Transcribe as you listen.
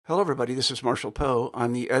Hello, everybody. This is Marshall Poe.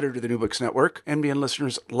 I'm the editor of the New Books Network. NBN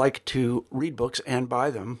listeners like to read books and buy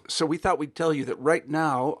them. So we thought we'd tell you that right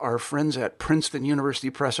now, our friends at Princeton University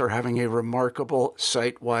Press are having a remarkable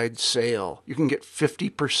site-wide sale. You can get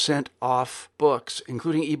 50% off books,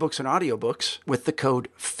 including ebooks and audiobooks, with the code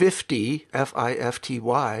 50,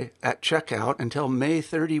 F-I-F-T-Y, at checkout until May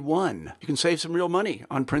 31. You can save some real money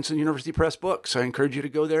on Princeton University Press books. I encourage you to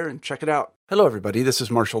go there and check it out. Hello, everybody. This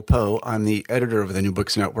is Marshall Poe. I'm the editor of the New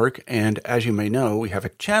Books Network, and as you may know, we have a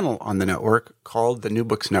channel on the network called the New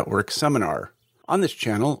Books Network Seminar. On this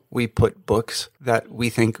channel, we put books that we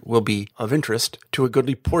think will be of interest to a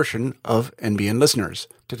goodly portion of NBN listeners.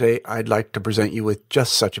 Today, I'd like to present you with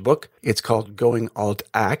just such a book. It's called Going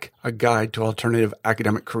Alt-Ac, A Guide to Alternative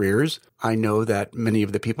Academic Careers. I know that many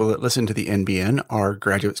of the people that listen to the NBN are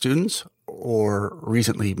graduate students or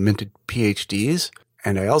recently minted PhDs.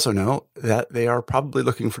 And I also know that they are probably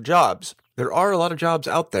looking for jobs. There are a lot of jobs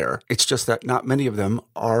out there. It's just that not many of them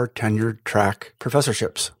are tenured track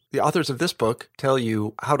professorships. The authors of this book tell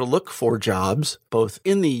you how to look for jobs, both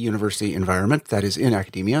in the university environment, that is in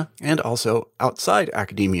academia, and also outside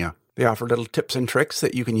academia. They offer little tips and tricks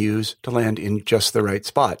that you can use to land in just the right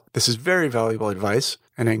spot. This is very valuable advice,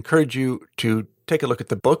 and I encourage you to take a look at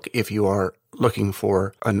the book if you are looking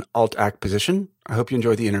for an alt-ac position. I hope you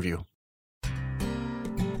enjoy the interview.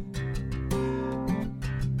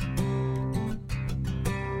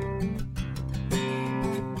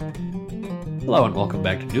 Hello and welcome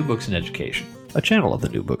back to New Books in Education, a channel of the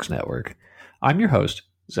New Books Network. I'm your host,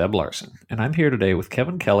 Zeb Larson, and I'm here today with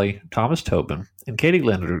Kevin Kelly, Thomas Tobin, and Katie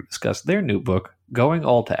Linder to discuss their new book, Going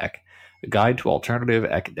Alt-Ac, A Guide to Alternative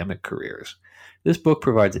Academic Careers. This book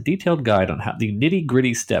provides a detailed guide on how the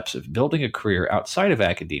nitty-gritty steps of building a career outside of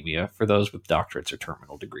academia for those with doctorates or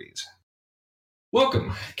terminal degrees.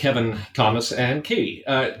 Welcome, Kevin, Thomas, and Katie.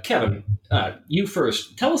 Kevin, you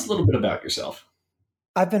first. Tell us a little bit about yourself.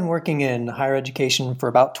 I've been working in higher education for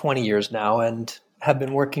about 20 years now and have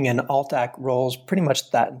been working in alt-ac roles pretty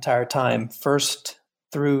much that entire time, first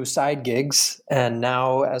through side gigs and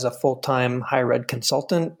now as a full-time higher ed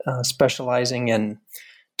consultant, specializing in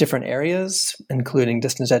different areas, including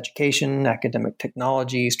distance education, academic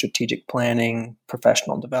technology, strategic planning,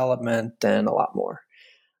 professional development, and a lot more.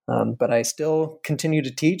 But I still continue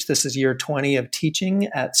to teach. This is year 20 of teaching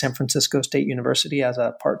at San Francisco State University as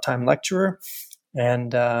a part-time lecturer,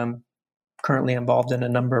 and currently involved in a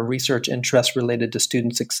number of research interests related to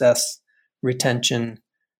student success, retention,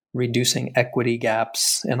 reducing equity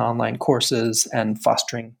gaps in online courses, and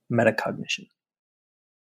fostering metacognition.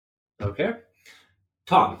 Okay.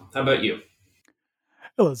 Tom, how about you?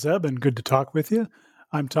 Hello, Zeb, and good to talk with you.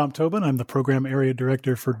 I'm Tom Tobin. I'm the Program Area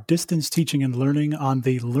Director for Distance Teaching and Learning on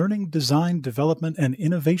the Learning Design, Development, and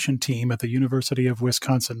Innovation team at the University of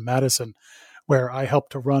Wisconsin-Madison, where I help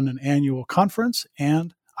to run an annual conference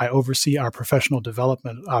and I oversee our professional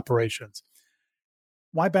development operations.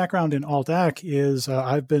 My background in alt-ac is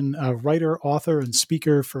I've been a writer, author, and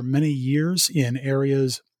speaker for many years in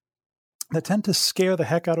areas that tend to scare the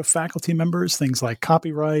heck out of faculty members, things like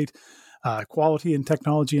copyright, quality and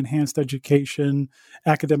technology enhanced education,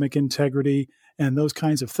 academic integrity, and those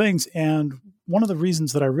kinds of things. And one of the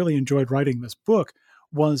reasons that I really enjoyed writing this book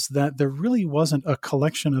was that there really wasn't a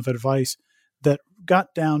collection of advice that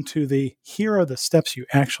got down to the here are the steps you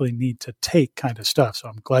actually need to take kind of stuff. So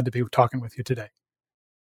I'm glad to be talking with you today.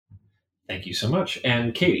 Thank you so much.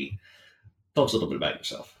 And Katie, tell us a little bit about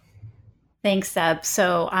yourself. Thanks, Seb.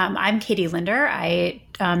 So I'm Katie Linder. I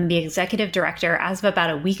am the executive director, as of about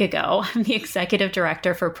a week ago, I'm the executive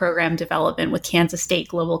director for program development with Kansas State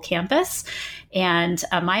Global Campus. And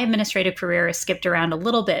my administrative career has skipped around a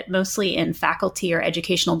little bit, mostly in faculty or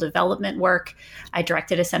educational development work. I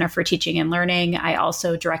directed a Center for Teaching and Learning. I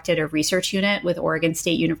also directed a research unit with Oregon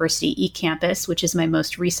State University eCampus, which is my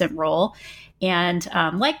most recent role. And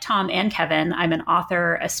like Tom and Kevin, I'm an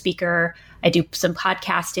author, a speaker. I do some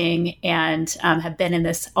podcasting and have been in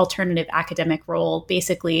this alternative academic role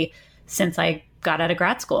basically since I got out of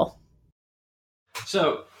grad school.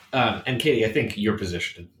 So, and Katie, I think your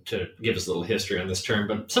position to give us a little history on this term,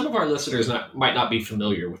 but some of our listeners might not be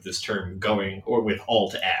familiar with this term going or with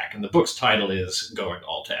alt-ac, and the book's title is Going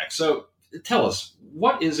Alt-Ac. So tell us,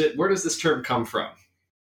 what is it? Where does this term come from?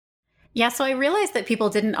 Yeah, so I realized that people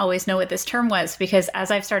didn't always know what this term was because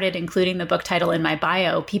as I've started including the book title in my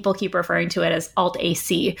bio, people keep referring to it as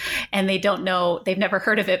Alt-AC, and they don't know, they've never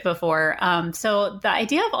heard of it before. So the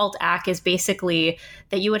idea of Alt-AC is basically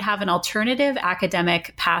that you would have an alternative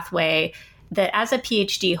academic pathway that as a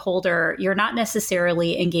PhD holder, you're not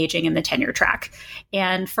necessarily engaging in the tenure track.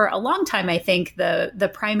 And for a long time, I think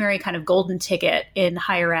the primary kind of golden ticket in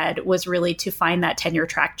higher ed was really to find that tenure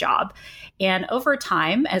track job. And over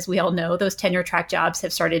time, as we all know, those tenure track jobs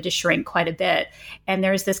have started to shrink quite a bit. And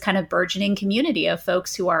there's this kind of burgeoning community of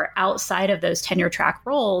folks who are outside of those tenure track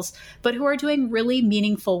roles, but who are doing really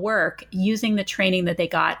meaningful work using the training that they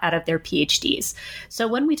got out of their PhDs. So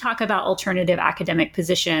when we talk about alternative academic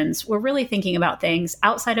positions, we're really thinking about things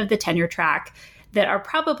outside of the tenure track that are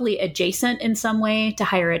probably adjacent in some way to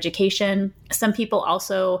higher education. Some people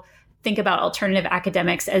also think about alternative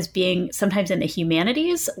academics as being sometimes in the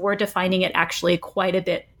humanities. We're defining it actually quite a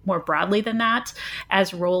bit more broadly than that,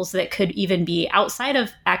 as roles that could even be outside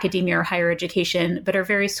of academia or higher education, but are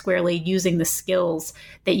very squarely using the skills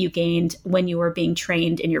that you gained when you were being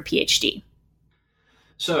trained in your PhD.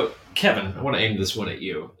 So, Kevin, I want to aim this one at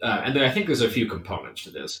you. And then I think there's a few components to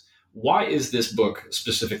this. Why is this book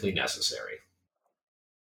specifically necessary?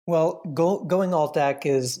 Well, going alt-ac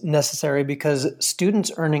is necessary because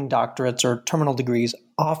students earning doctorates or terminal degrees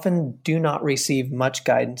often do not receive much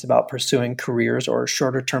guidance about pursuing careers or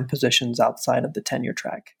shorter-term positions outside of the tenure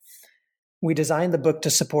track. We designed the book to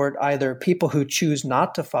support either people who choose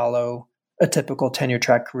not to follow a typical tenure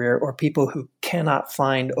track career or people who cannot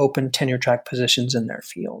find open tenure track positions in their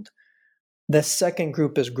field. The second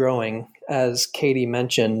group is growing. As Katie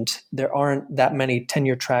mentioned, there aren't that many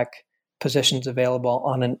tenure track positions available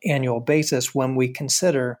on an annual basis when we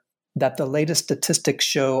consider that the latest statistics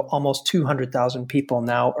show almost 200,000 people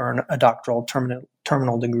now earn a doctoral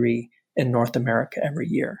terminal degree in North America every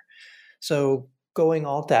year. So going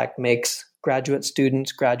alt-ac makes graduate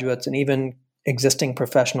students, graduates, and even existing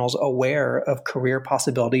professionals aware of career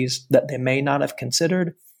possibilities that they may not have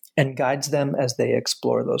considered and guides them as they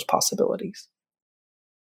explore those possibilities.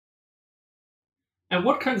 And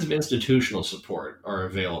what kinds of institutional support are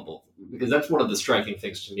available? Because that's one of the striking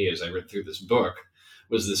things to me as I read through this book,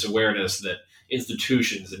 was this awareness that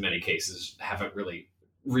institutions in many cases haven't really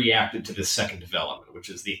reacted to this second development, which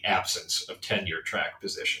is the absence of tenure track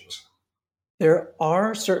positions. There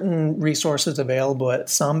are certain resources available at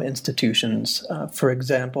some institutions. For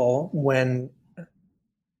example, when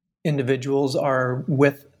individuals are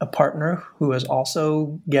with a partner who is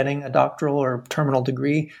also getting a doctoral or terminal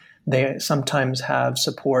degree, they sometimes have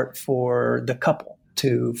support for the couple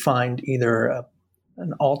to find either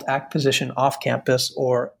an alt-ac position off campus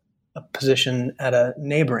or a position at a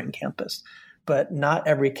neighboring campus. But not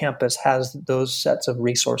every campus has those sets of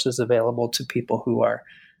resources available to people who are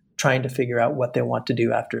trying to figure out what they want to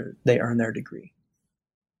do after they earn their degree.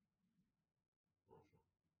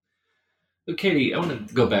 So Katie, I want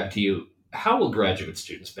to go back to you. How will graduate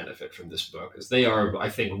students benefit from this book? As they are, I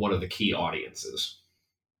think, one of the key audiences.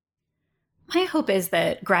 My hope is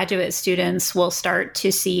that graduate students will start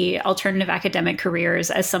to see alternative academic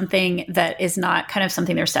careers as something that is not kind of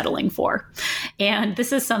something they're settling for. And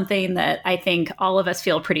this is something that I think all of us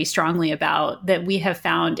feel pretty strongly about, that we have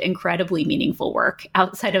found incredibly meaningful work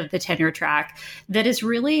outside of the tenure track that is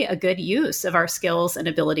really a good use of our skills and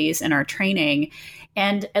abilities and our training.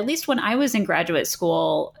 And at least when I was in graduate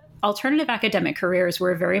school, alternative academic careers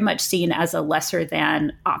were very much seen as a lesser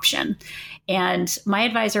than option. And my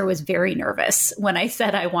advisor was very nervous when I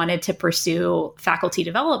said I wanted to pursue faculty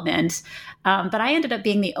development. But I ended up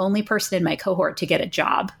being the only person in my cohort to get a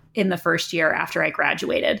job in the first year after I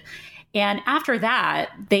graduated. And after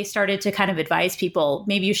that, they started to kind of advise people,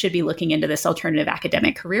 maybe you should be looking into this alternative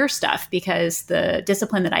academic career stuff, because the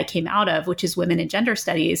discipline that I came out of, which is women and gender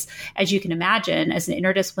studies, as you can imagine, as an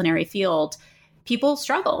interdisciplinary field, people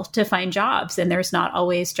struggle to find jobs, and there's not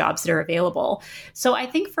always jobs that are available. So I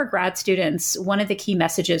think for grad students, one of the key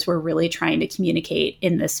messages we're really trying to communicate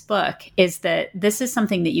in this book is that this is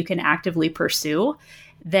something that you can actively pursue,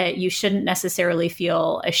 that you shouldn't necessarily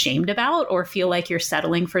feel ashamed about or feel like you're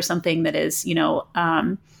settling for something that is,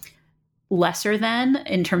 lesser than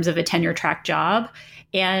in terms of a tenure track job.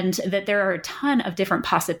 And that there are a ton of different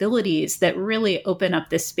possibilities that really open up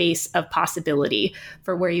this space of possibility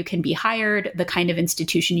for where you can be hired, the kind of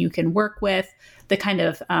institution you can work with, the kind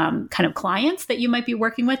of clients that you might be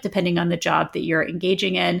working with, depending on the job that you're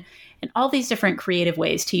engaging in, and all these different creative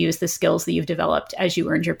ways to use the skills that you've developed as you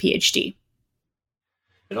earned your PhD.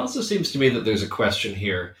 It also seems to me that there's a question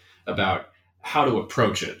here about how to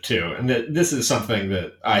approach it, too. And that this is something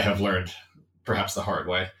that I have learned perhaps the hard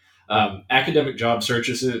way. Academic job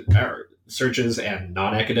searches and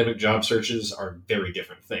non-academic job searches are very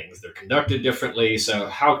different things. They're conducted differently. So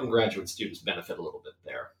how can graduate students benefit a little bit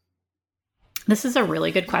there? This is a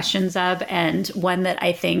really good question, Zeb, and one that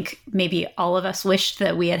I think maybe all of us wished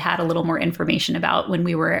that we had had a little more information about when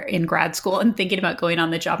we were in grad school and thinking about going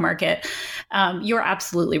on the job market. You're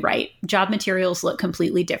absolutely right. Job materials look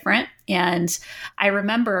completely different. And I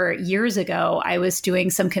remember years ago, I was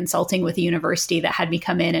doing some consulting with a university that had me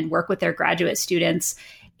come in and work with their graduate students.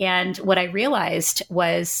 And what I realized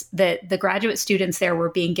was that the graduate students there were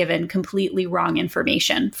being given completely wrong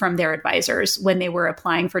information from their advisors when they were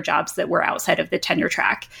applying for jobs that were outside of the tenure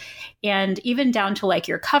track. And even down to like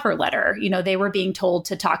your cover letter, they were being told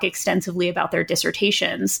to talk extensively about their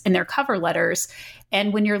dissertations in their cover letters.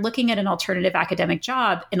 And when you're looking at an alternative academic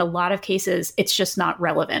job, in a lot of cases, it's just not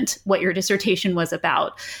relevant what your dissertation was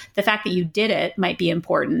about. The fact that you did it might be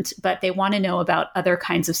important, but they want to know about other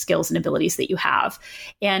kinds of skills and abilities that you have.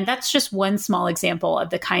 And that's just one small example of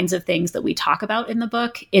the kinds of things that we talk about in the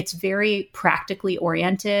book. It's very practically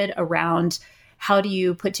oriented around how do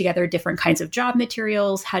you put together different kinds of job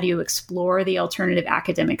materials? How do you explore the alternative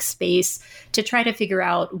academic space to try to figure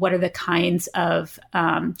out what are the kinds of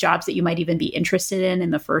jobs that you might even be interested in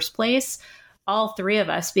the first place? All three of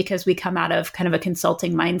us, because we come out of kind of a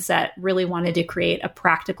consulting mindset, really wanted to create a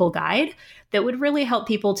practical guide that would really help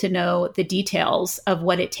people to know the details of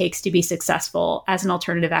what it takes to be successful as an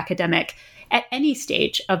alternative academic at any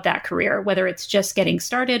stage of that career, whether it's just getting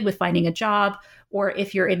started with finding a job, or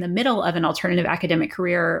if you're in the middle of an alternative academic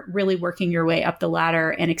career, really working your way up the ladder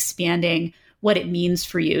and expanding what it means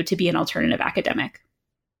for you to be an alternative academic.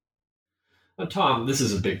 Now, Tom, this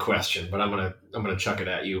is a big question, but I'm gonna chuck it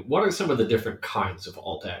at you. What are some of the different kinds of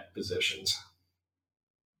alt-ac positions?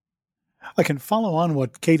 I can follow on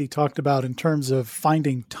what Katie talked about in terms of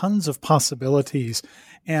finding tons of possibilities.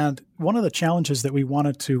 And one of the challenges that we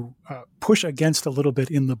wanted to push against a little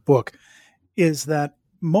bit in the book is that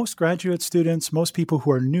most graduate students, most people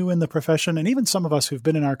who are new in the profession, and even some of us who've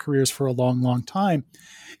been in our careers for a long, long time,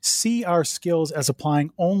 see our skills as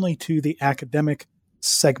applying only to the academic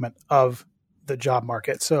segment of the job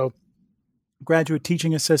market. So graduate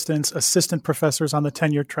teaching assistants, assistant professors on the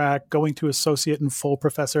tenure track, going to associate and full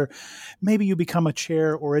professor, maybe you become a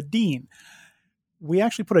chair or a dean. We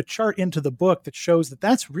actually put a chart into the book that shows that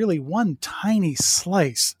that's really one tiny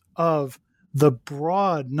slice of the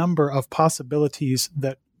broad number of possibilities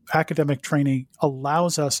that academic training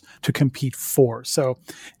allows us to compete for. So,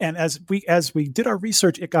 and as we did our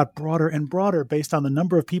research, it got broader and broader based on the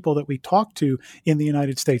number of people that we talked to in the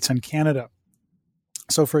United States and Canada.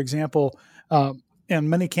 So, for example, in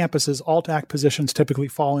many campuses, alt-ac positions typically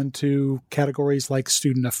fall into categories like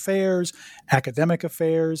student affairs, academic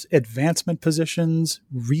affairs, advancement positions,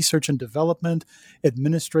 research and development,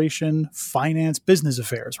 administration, finance, business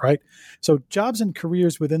affairs, right? So jobs and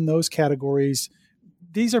careers within those categories,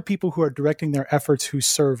 these are people who are directing their efforts who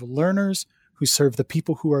serve learners, who serve the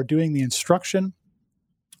people who are doing the instruction,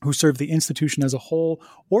 who serve the institution as a whole,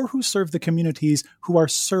 or who serve the communities who are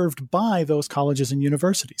served by those colleges and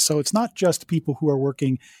universities. So it's not just people who are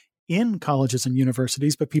working in colleges and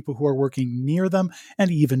universities, but people who are working near them and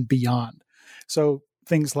even beyond. So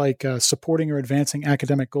things like supporting or advancing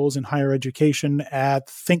academic goals in higher education at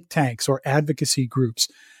think tanks or advocacy groups,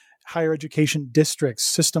 higher education districts,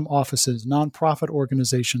 system offices, nonprofit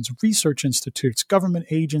organizations, research institutes, government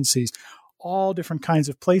agencies, all different kinds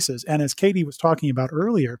of places. And as Katie was talking about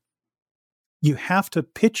earlier, you have to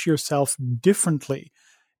pitch yourself differently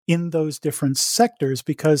in those different sectors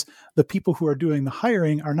because the people who are doing the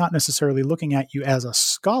hiring are not necessarily looking at you as a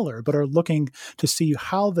scholar, but are looking to see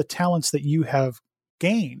how the talents that you have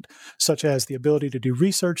gained, such as the ability to do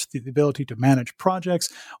research, the ability to manage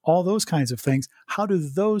projects, all those kinds of things, how do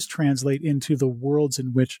those translate into the worlds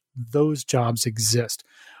in which those jobs exist?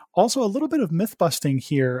 Also, a little bit of myth busting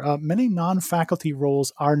here. Many non-faculty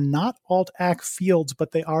roles are not alt-ac fields,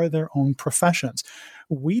 but they are their own professions.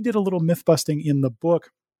 We did a little myth busting in the book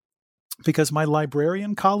because my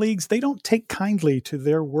librarian colleagues, they don't take kindly to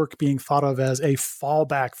their work being thought of as a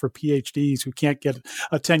fallback for PhDs who can't get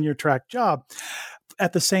a tenure track job.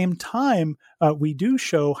 At the same time, we do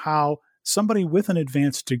show how somebody with an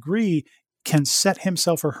advanced degree can set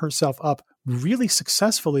himself or herself up really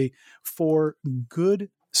successfully for good,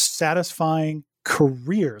 satisfying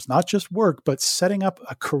careers, not just work, but setting up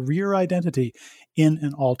a career identity in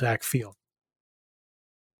an alt-ac field.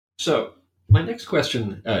 So my next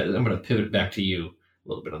question, I'm going to pivot back to you a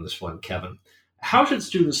little bit on this one, Kevin. How should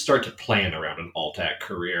students start to plan around an alt-ac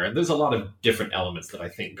career? And there's a lot of different elements that I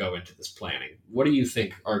think go into this planning. What do you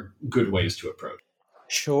think are good ways to approach?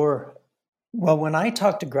 Sure. Well, when I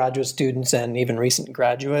talk to graduate students and even recent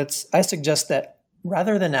graduates, I suggest that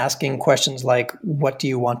rather than asking questions like, what do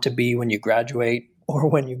you want to be when you graduate or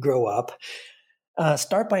when you grow up,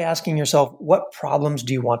 Start by asking yourself, what problems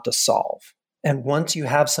do you want to solve? And once you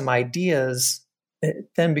have some ideas,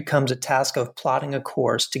 it then becomes a task of plotting a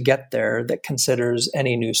course to get there that considers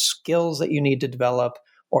any new skills that you need to develop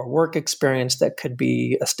or work experience that could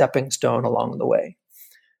be a stepping stone along the way.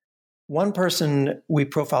 One person we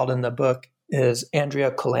profiled in the book is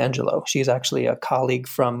Andrea Colangelo. She's actually a colleague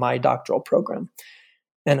from my doctoral program.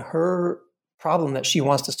 And her problem that she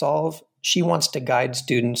wants to solve, she wants to guide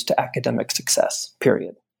students to academic success,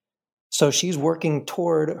 period. So she's working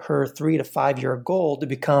toward her 3 to 5 year goal to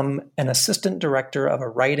become an assistant director of a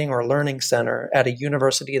writing or learning center at a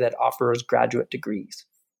university that offers graduate degrees.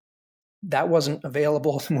 That wasn't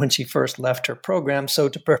available when she first left her program. So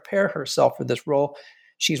to prepare herself for this role,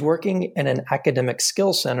 she's working in an academic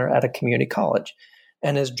skills center at a community college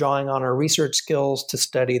and is drawing on her research skills to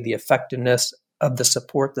study the effectiveness of the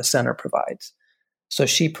support the center provides. So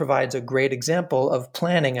she provides a great example of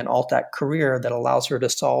planning an alt-ac career that allows her to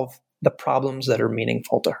solve the problems that are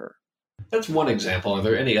meaningful to her. That's one example. Are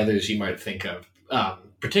there any others you might think of,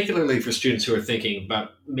 particularly for students who are thinking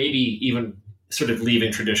about maybe even sort of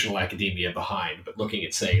leaving traditional academia behind, but looking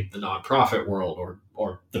at, say, the nonprofit world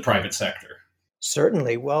or the private sector?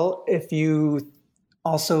 Certainly. Well, if you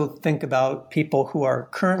also think about people who are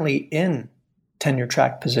currently in tenure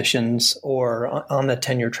track positions or on the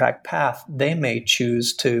tenure track path, they may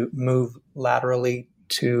choose to move laterally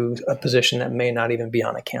to a position that may not even be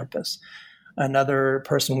on a campus. Another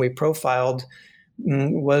person we profiled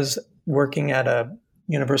was working at a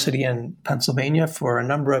university in Pennsylvania for a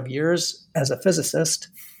number of years as a physicist,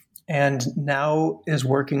 and now is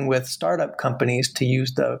working with startup companies to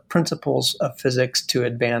use the principles of physics to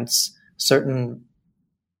advance certain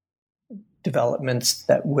developments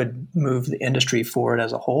that would move the industry forward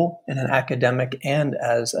as a whole in an academic and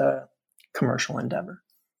as a commercial endeavor.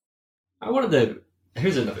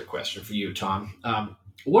 Here's another question for you, Tom.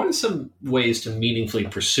 What are some ways to meaningfully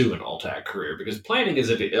pursue an alt-ac career? Because planning is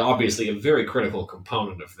obviously a very critical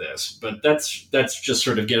component of this, but that's just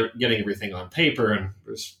sort of getting everything on paper. And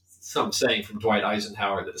there's some saying from Dwight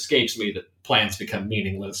Eisenhower that escapes me that plans become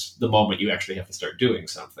meaningless the moment you actually have to start doing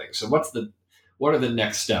something. So what are the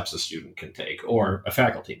next steps a student can take, or a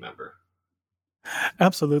faculty member?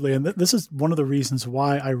 Absolutely. And this is one of the reasons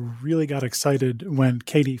why I really got excited when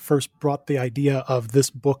Katie first brought the idea of this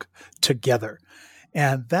book together.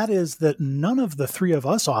 And that is that none of the three of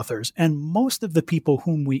us authors and most of the people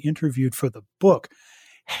whom we interviewed for the book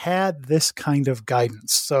had this kind of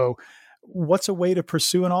guidance. So what's a way to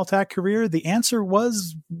pursue an alt-ac career? The answer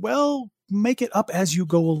was, well, make it up as you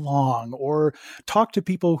go along, or talk to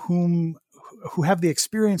people who have the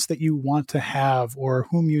experience that you want to have, or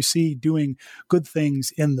whom you see doing good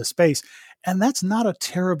things in the space. And that's not a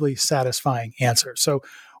terribly satisfying answer. So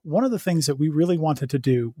one of the things that we really wanted to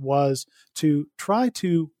do was to try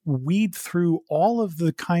to weed through all of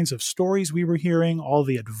the kinds of stories we were hearing, all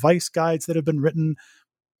the advice guides that have been written,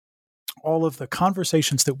 all of the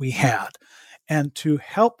conversations that we had, and to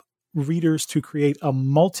help readers to create a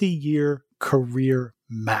multi-year career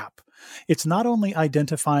map. It's not only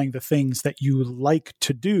identifying the things that you like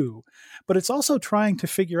to do, but it's also trying to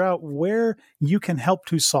figure out where you can help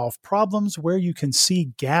to solve problems, where you can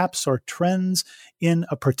see gaps or trends in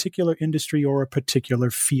a particular industry or a particular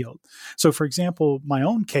field. So, for example, my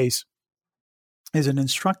own case is an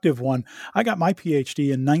instructive one. I got my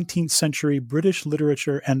PhD in 19th century British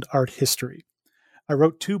literature and art history. I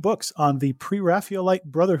wrote 2 books on the Pre-Raphaelite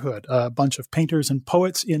Brotherhood, a bunch of painters and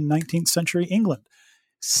poets in 19th century England.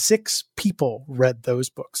 6 people read those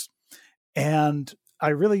books. And I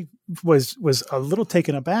really was a little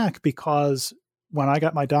taken aback because when I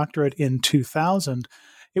got my doctorate in 2000,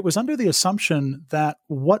 it was under the assumption that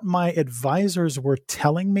what my advisors were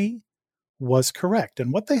telling me was correct.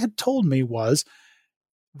 And what they had told me was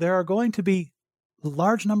there are going to be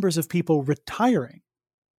large numbers of people retiring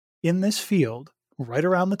in this field right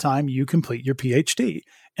around the time you complete your PhD,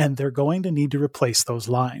 and they're going to need to replace those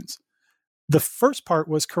lines. The first part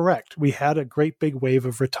was correct. We had a great big wave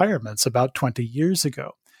of retirements about 20 years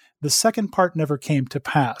ago. The second part never came to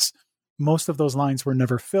pass. Most of those lines were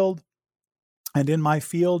never filled. And in my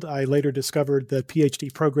field, I later discovered that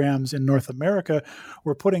PhD programs in North America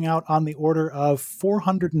were putting out on the order of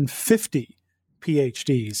 450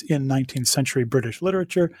 PhDs in 19th century British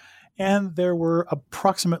literature, and there were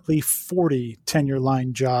approximately 40 tenure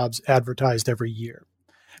line jobs advertised every year.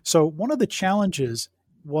 So one of the challenges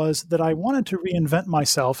was that I wanted to reinvent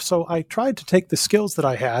myself, so I tried to take the skills that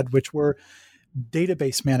I had, which were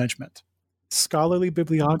database management, scholarly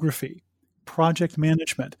bibliography, project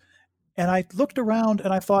management, and I looked around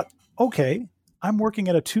and I thought, okay, I'm working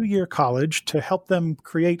at a 2-year college to help them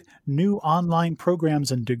create new online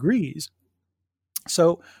programs and degrees.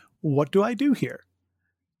 So what do I do here?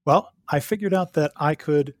 Well, I figured out that I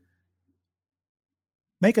could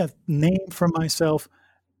make a name for myself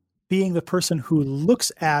being the person who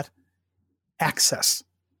looks at access,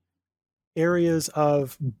 areas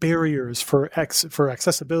of barriers for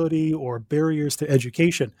accessibility or barriers to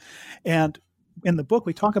education. And in the book,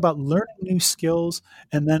 we talk about learning new skills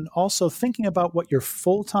and then also thinking about what your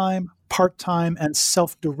full-time, part-time, and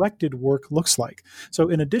self-directed work looks like. So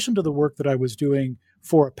in addition to the work that I was doing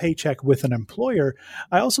for a paycheck with an employer,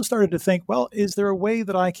 I also started to think, well, is there a way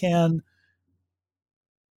that I can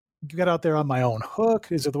get out there on my own hook?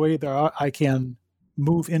 Is there the way that I can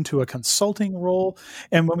move into a consulting role?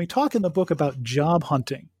 And when we talk in the book about job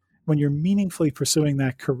hunting, when you're meaningfully pursuing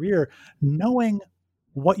that career, knowing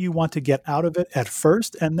what you want to get out of it at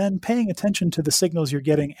first, and then paying attention to the signals you're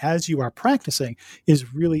getting as you are practicing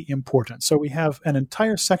is really important. So we have an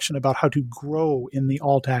entire section about how to grow in the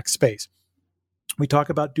alt-ac space. We talk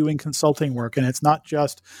about doing consulting work, and it's not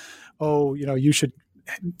just, you should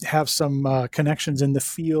have some connections in the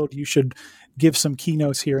field, you should give some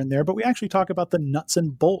keynotes here and there, but we actually talk about the nuts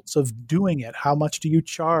and bolts of doing it. How much do you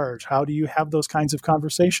charge? How do you have those kinds of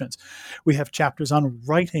conversations? We have chapters on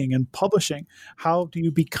writing and publishing. How do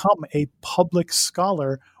you become a public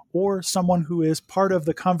scholar or someone who is part of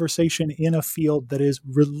the conversation in a field that is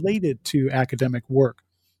related to academic work?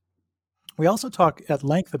 We also talk at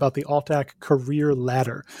length about the alt-ac career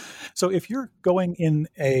ladder. So if you're going in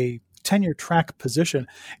a tenure track position,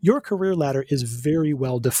 your career ladder is very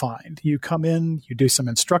well defined. You come in, you do some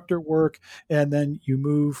instructor work, and then you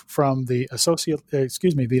move from the associate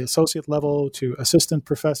level to assistant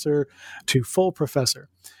professor to full professor.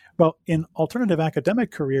 Well, in alternative academic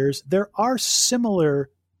careers, there are similar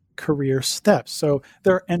career steps. So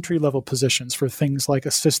there are entry-level positions for things like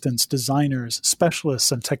assistants, designers,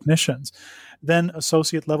 specialists, and technicians. Then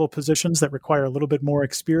associate-level positions that require a little bit more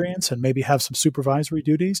experience and maybe have some supervisory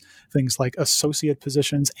duties, things like associate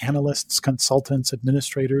positions, analysts, consultants,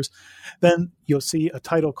 administrators. Then you'll see a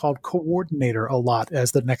title called coordinator a lot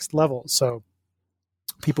as the next level. So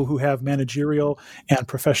people who have managerial and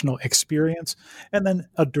professional experience, and then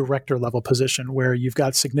a director level position where you've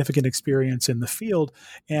got significant experience in the field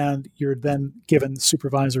and you're then given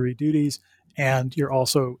supervisory duties, and you're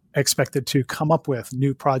also expected to come up with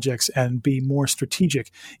new projects and be more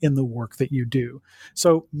strategic in the work that you do.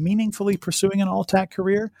 So meaningfully pursuing an alt-ac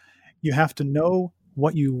career, you have to know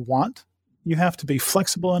what you want. You have to be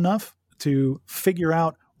flexible enough to figure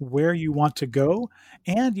out where you want to go,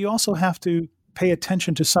 and you also have to pay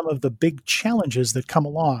attention to some of the big challenges that come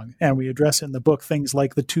along. And we address in the book things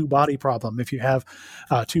like the two-body problem. If you have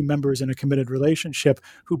two members in a committed relationship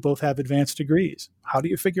who both have advanced degrees, how do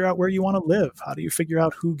you figure out where you want to live? How do you figure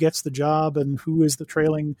out who gets the job and who is the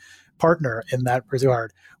trailing partner in that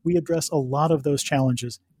regard? We address a lot of those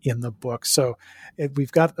challenges in the book. So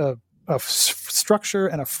we've got a structure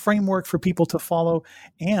and a framework for people to follow.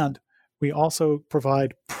 And we also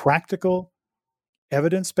provide practical,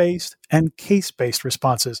 evidence-based, and case-based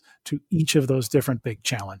responses to each of those different big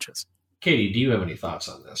challenges. Katie, do you have any thoughts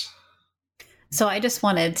on this? So I just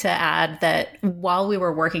wanted to add that while we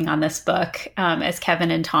were working on this book, as Kevin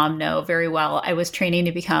and Tom know very well, I was training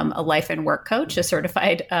to become a life and work coach, a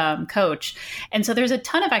certified coach. And so there's a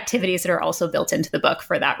ton of activities that are also built into the book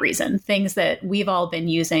for that reason, things that we've all been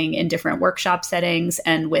using in different workshop settings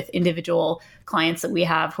and with individual clients that we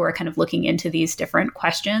have who are kind of looking into these different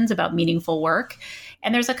questions about meaningful work.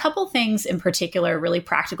 And there's a couple things in particular, really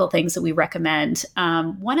practical things that we recommend.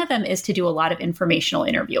 One of them is to do a lot of informational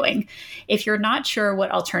interviewing. If you're not sure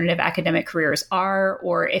what alternative academic careers are,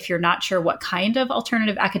 or if you're not sure what kind of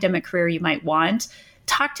alternative academic career you might want,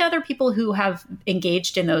 talk to other people who have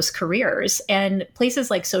engaged in those careers. And places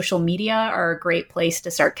like social media are a great place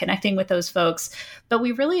to start connecting with those folks. But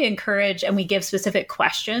we really encourage and we give specific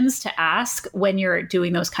questions to ask when you're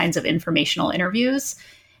doing those kinds of informational interviews.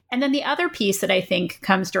 And then the other piece that I think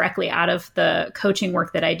comes directly out of the coaching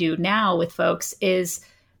work that I do now with folks is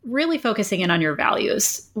really focusing in on your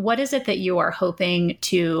values. What is it that you are hoping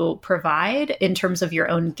to provide in terms of your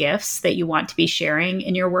own gifts that you want to be sharing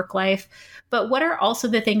in your work life? But what are also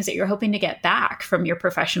the things that you're hoping to get back from your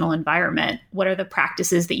professional environment? What are the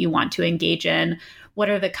practices that you want to engage in? What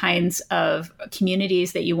are the kinds of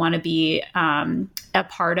communities that you want to be a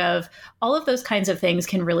part of? All of those kinds of things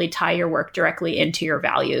can really tie your work directly into your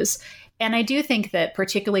values. And I do think that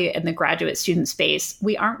particularly in the graduate student space,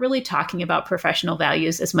 we aren't really talking about professional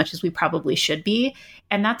values as much as we probably should be.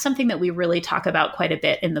 And that's something that we really talk about quite a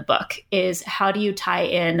bit in the book, is how do you tie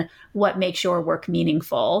in what makes your work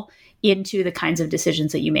meaningful into the kinds of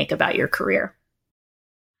decisions that you make about your career.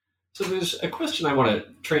 So there's a question I want to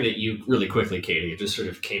train at you really quickly, Katie. It just sort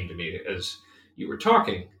of came to me as you were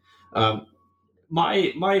talking.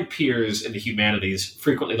 My peers in the humanities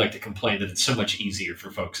frequently like to complain that it's so much easier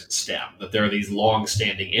for folks in STEM, that there are these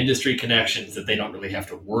long-standing industry connections that they don't really have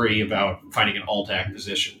to worry about finding an alt-ac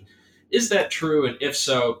position. Is that true? And if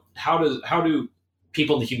so, how do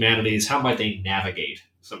people in the humanities, how might they navigate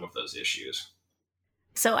some of those issues?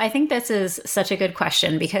 So I think this is such a good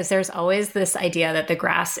question, because there's always this idea that the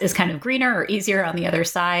grass is kind of greener or easier on the other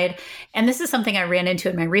side. And this is something I ran into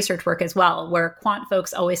in my research work as well, where quant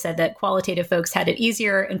folks always said that qualitative folks had it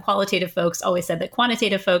easier, and qualitative folks always said that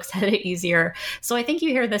quantitative folks had it easier. So I think you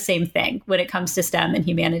hear the same thing when it comes to STEM and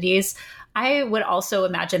humanities. I would also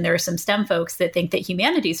imagine there are some STEM folks that think that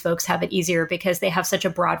humanities folks have it easier because they have such a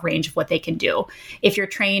broad range of what they can do. If you're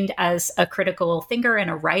trained as a critical thinker and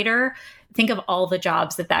a writer, think of all the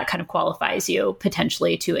jobs that kind of qualifies you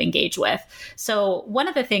potentially to engage with. So one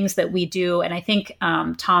of the things that we do, and I think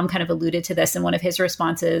Tom kind of alluded to this in one of his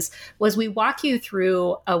responses, was we walk you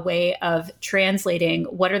through a way of translating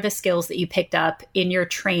what are the skills that you picked up in your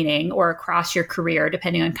training or across your career,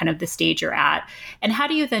 depending on kind of the stage you're at, and how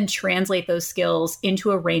do you then translate those skills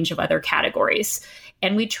into a range of other categories.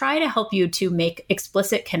 And we try to help you to make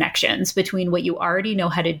explicit connections between what you already know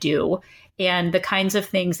how to do and the kinds of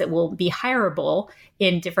things that will be hireable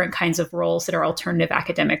in different kinds of roles that are alternative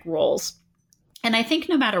academic roles. And I think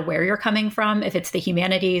no matter where you're coming from, if it's the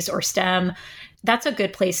humanities or STEM, that's a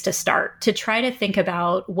good place to start, to try to think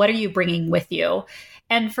about what are you bringing with you.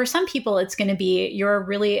 And for some people, it's going to be you're a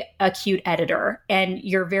really acute editor and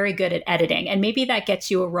you're very good at editing. And maybe that gets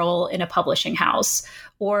you a role in a publishing house,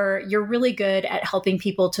 or you're really good at helping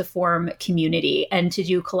people to form community and to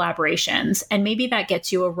do collaborations. And maybe that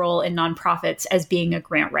gets you a role in nonprofits as being a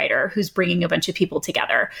grant writer who's bringing a bunch of people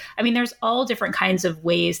together. I mean, there's all different kinds of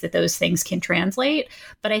ways that those things can translate.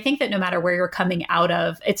 But I think that no matter where you're coming out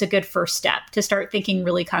of, it's a good first step to start thinking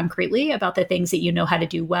really concretely about the things that you know how to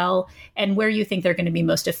do well and where you think they're going to be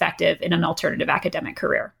most effective in an alternative academic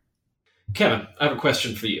career. Kevin, I have a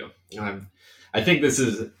question for you. I think this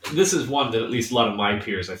is one that at least a lot of my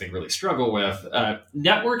peers, I think, really struggle with.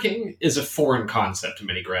 Networking is a foreign concept to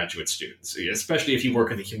many graduate students, especially if you work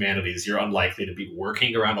in the humanities. You're unlikely to be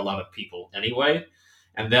working around a lot of people anyway.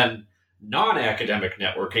 And then non-academic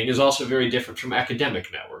networking is also very different from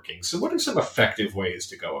academic networking. So what are some effective ways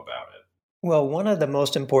to go about it? Well, one of the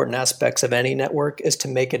most important aspects of any network is to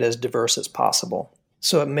make it as diverse as possible.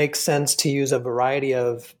 So it makes sense to use a variety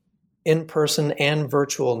of in-person and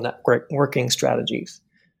virtual networking strategies.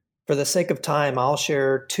 For the sake of time, I'll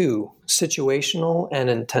share two: situational and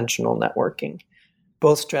intentional networking.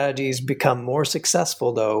 Both strategies become more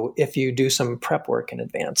successful, though, if you do some prep work in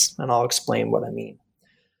advance, and I'll explain what I mean.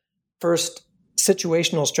 First,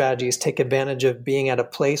 situational strategies take advantage of being at a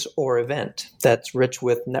place or event that's rich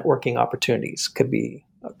with networking opportunities. Could be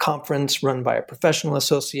a conference run by a professional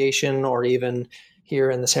association, or even here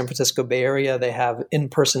in the San Francisco Bay Area, they have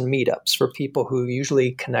in-person meetups for people who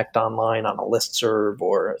usually connect online on a listserv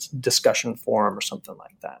or a discussion forum or something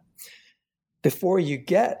like that. Before you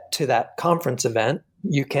get to that conference event,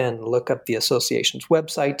 you can look up the association's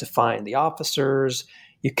website to find the officers.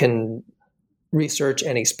 You can research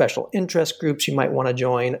any special interest groups you might want to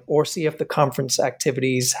join, or see if the conference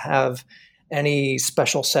activities have any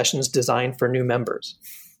special sessions designed for new members.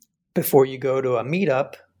 Before you go to a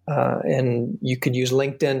meetup, and you could use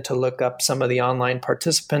LinkedIn to look up some of the online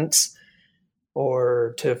participants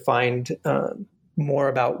or to find more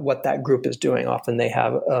about what that group is doing. Often they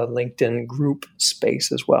have a LinkedIn group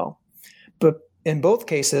space as well. But in both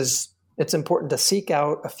cases, it's important to seek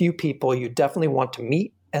out a few people you definitely want to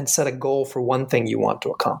meet and set a goal for one thing you want to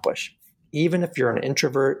accomplish. Even if you're an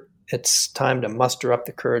introvert, it's time to muster up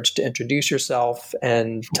the courage to introduce yourself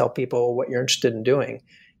and tell people what you're interested in doing.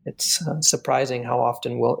 It's surprising how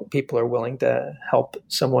often people are willing to help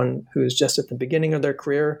someone who's just at the beginning of their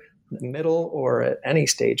career, the middle, or at any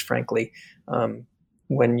stage, frankly,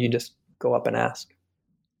 when you just go up and ask.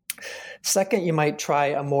 Second, you might try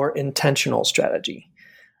a more intentional strategy.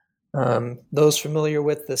 Those familiar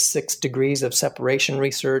with the 6 degrees of separation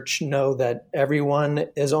research know that everyone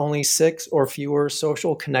is only 6 or fewer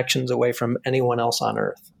social connections away from anyone else on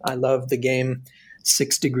Earth. I love the game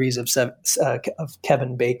 6 Degrees of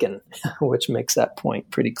Kevin Bacon, which makes that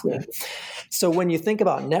point pretty clear. So when you think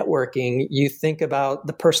about networking, you think about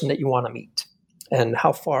the person that you want to meet. and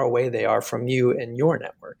how far away they are from you and your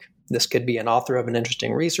network. This could be an author of an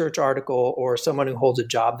interesting research article or someone who holds a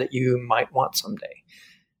job that you might want someday.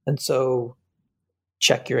 And so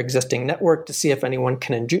check your existing network to see if anyone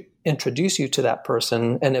can introduce you to that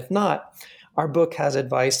person. And if not, our book has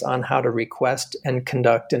advice on how to request and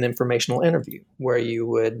conduct an informational interview where you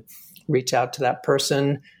would reach out to that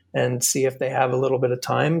person and see if they have a little bit of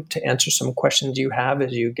time to answer some questions you have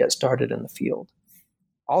as you get started in the field.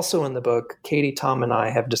 Also in the book, Katie, Tom, and I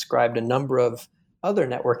have described a number of other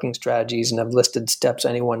networking strategies and have listed steps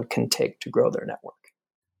anyone can take to grow their network.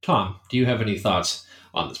 Tom, do you have any thoughts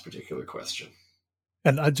on this particular question?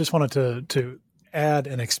 And I just wanted to add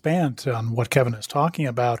and expand on what Kevin is talking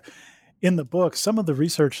about. In the book, some of the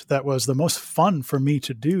research that was the most fun for me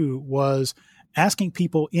to do was asking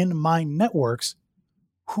people in my networks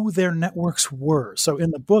who their networks were. So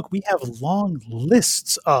in the book, we have long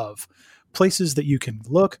lists of places that you can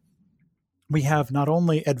look. We have not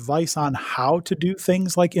only advice on how to do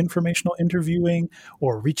things like informational interviewing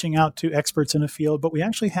or reaching out to experts in a field, but we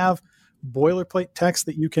actually have boilerplate text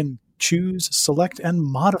that you can choose, select, and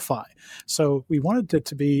modify. So we wanted it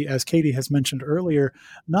to be, as Katie has mentioned earlier,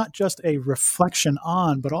 not just a reflection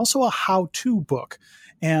on, but also a how-to book.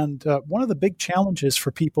 And one of the big challenges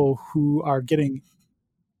for people who are getting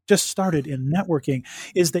just started in networking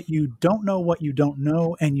is that you don't know what you don't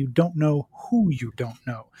know, and you don't know who you don't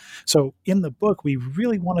know. So in the book, we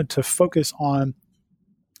really wanted to focus on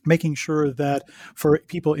making sure that for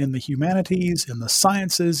people in the humanities, in the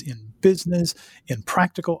sciences, in business, in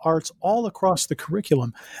practical arts, all across the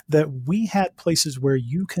curriculum, that we had places where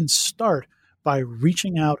you can start by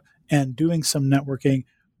reaching out and doing some networking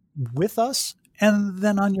with us and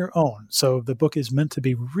then on your own. So the book is meant to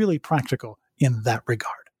be really practical in that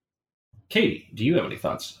regard. Katie, do you have any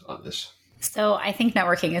thoughts on this? So I think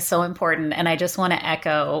networking is so important. And I just want to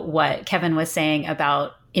echo what Kevin was saying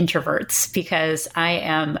about introverts, because I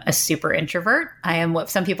am a super introvert. I am what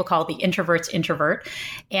some people call the introvert's introvert.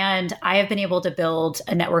 And I have been able to build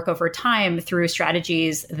a network over time through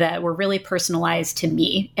strategies that were really personalized to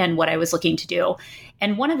me and what I was looking to do.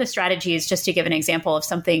 And one of the strategies, just to give an example of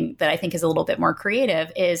something that I think is a little bit more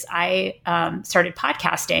creative, is I started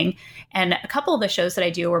podcasting. And a couple of the shows that I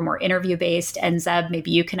do are more interview based. And Zeb, maybe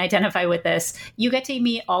you can identify with this. You get to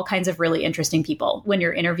meet all kinds of really interesting people when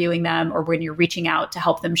you're interviewing them or when you're reaching out to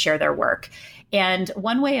help them share their work. And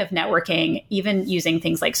one way of networking, even using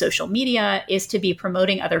things like social media, is to be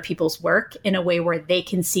promoting other people's work in a way where they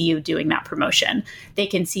can see you doing that promotion. They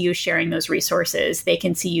can see you sharing those resources. They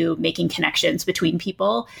can see you making connections between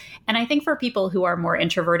people. And I think for people who are more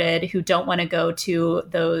introverted, who don't want to go to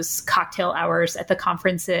those cocktail hours at the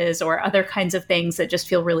conferences or other kinds of things that just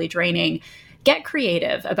feel really draining, get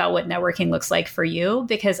creative about what networking looks like for you,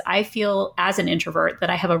 because I feel as an introvert that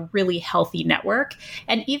I have a really healthy network.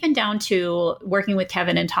 And even down to working with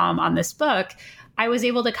Kevin and Tom on this book, I was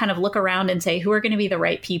able to kind of look around and say, who are going to be the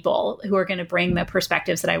right people who are going to bring the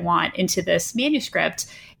perspectives that I want into this manuscript.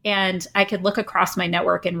 And I could look across my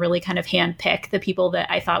network and really kind of handpick the people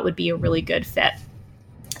that I thought would be a really good fit.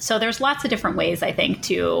 So there's lots of different ways, I think,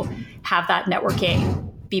 to have that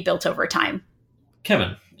networking be built over time.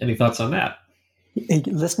 Kevin, any thoughts on that?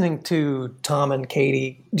 Listening to Tom and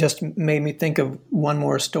Katie just made me think of one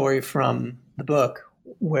more story from the book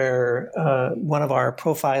where one of our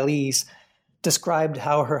profilees described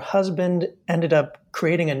how her husband ended up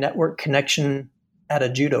creating a network connection at a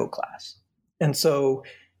judo class. And so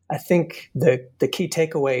I think the key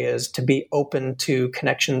takeaway is to be open to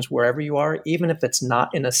connections wherever you are, even if it's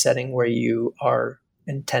not in a setting where you are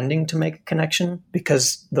intending to make a connection,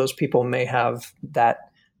 because those people may have that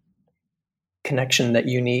connection that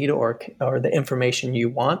you need or the information you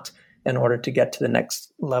want in order to get to the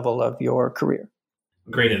next level of your career.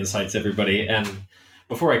 Great insights, everybody. And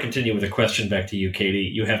before I continue with a question back to you,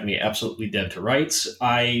 Katie, you have me absolutely dead to rights.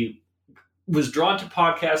 I was drawn to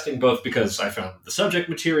podcasting both because I found the subject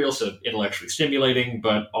material so intellectually stimulating,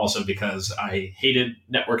 but also because I hated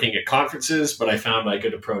networking at conferences, but I found I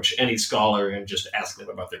could approach any scholar and just ask them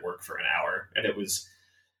about their work for an hour. And it was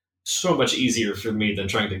so much easier for me than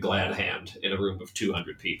trying to glad hand in a room of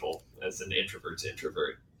 200 people as an introvert's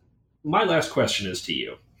introvert. My last question is to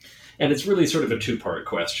you, and it's really sort of a two-part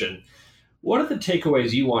question. What are the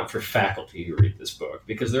takeaways you want for faculty who read this book?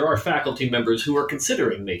 Because there are faculty members who are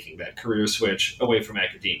considering making that career switch away from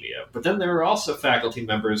academia. But then there are also faculty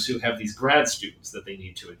members who have these grad students that they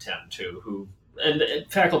need to attend to, and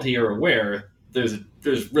faculty are aware there's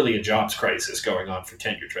really a jobs crisis going on for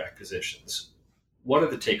tenure track positions. What are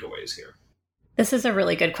the takeaways here? This is a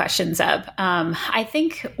really good question, Zeb. I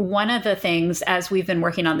think one of the things as we've been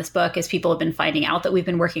working on this book, as people have been finding out that we've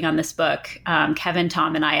been working on this book, Kevin,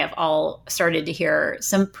 Tom, and I have all started to hear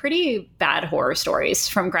some pretty bad horror stories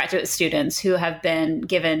from graduate students who have been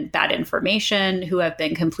given bad information, who have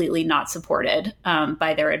been completely not supported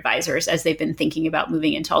by their advisors as they've been thinking about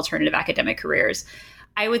moving into alternative academic careers.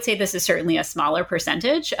 I would say this is certainly a smaller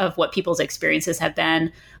percentage of what people's experiences have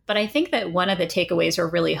been. But I think that one of the takeaways we're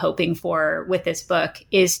really hoping for with this book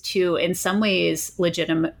is to, in some ways,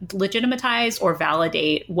 legitimatize or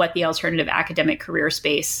validate what the alternative academic career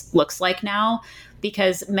space looks like now.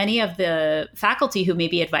 Because many of the faculty who may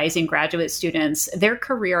be advising graduate students, they're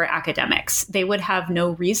career academics. They would have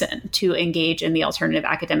no reason to engage in the alternative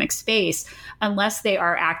academic space unless they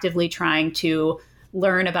are actively trying to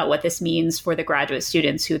learn about what this means for the graduate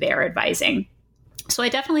students who they are advising. So I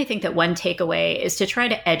definitely think that one takeaway is to try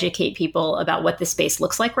to educate people about what the space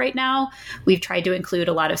looks like right now. We've tried to include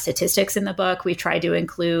a lot of statistics in the book. We've tried to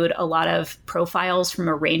include a lot of profiles from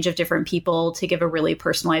a range of different people to give a really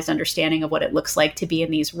personalized understanding of what it looks like to be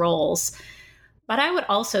in these roles. But I would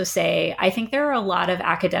also say, I think there are a lot of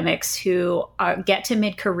academics who get to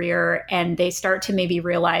mid-career and they start to maybe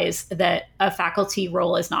realize that a faculty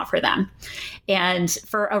role is not for them. And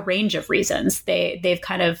for a range of reasons, they've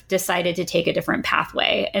kind of decided to take a different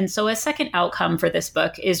pathway. And so a second outcome for this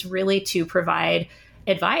book is really to provide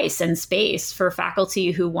advice and space for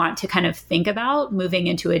faculty who want to kind of think about moving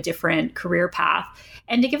into a different career path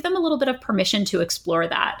and to give them a little bit of permission to explore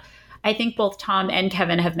that. I think both Tom and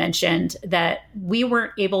Kevin have mentioned that we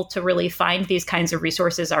weren't able to really find these kinds of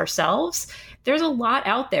resources ourselves. There's a lot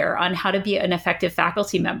out there on how to be an effective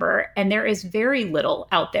faculty member, and there is very little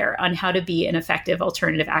out there on how to be an effective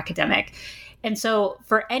alternative academic. And so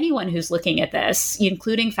for anyone who's looking at this,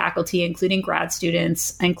 including faculty, including grad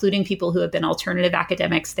students, including people who have been alternative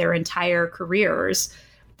academics their entire careers,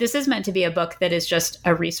 this is meant to be a book that is just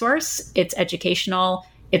a resource. It's educational,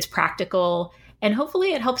 it's practical, and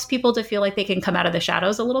hopefully it helps people to feel like they can come out of the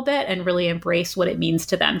shadows a little bit and really embrace what it means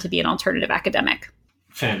to them to be an alternative academic.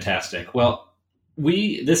 Fantastic. Well,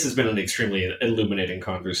 this has been an extremely illuminating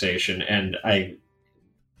conversation, and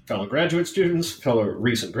fellow graduate students, fellow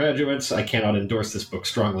recent graduates, I cannot endorse this book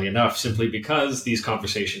strongly enough simply because these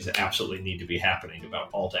conversations absolutely need to be happening about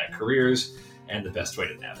alt-ac careers and the best way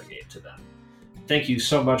to navigate to them. Thank you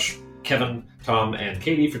so much, Kevin, Tom, and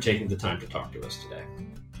Katie, for taking the time to talk to us today.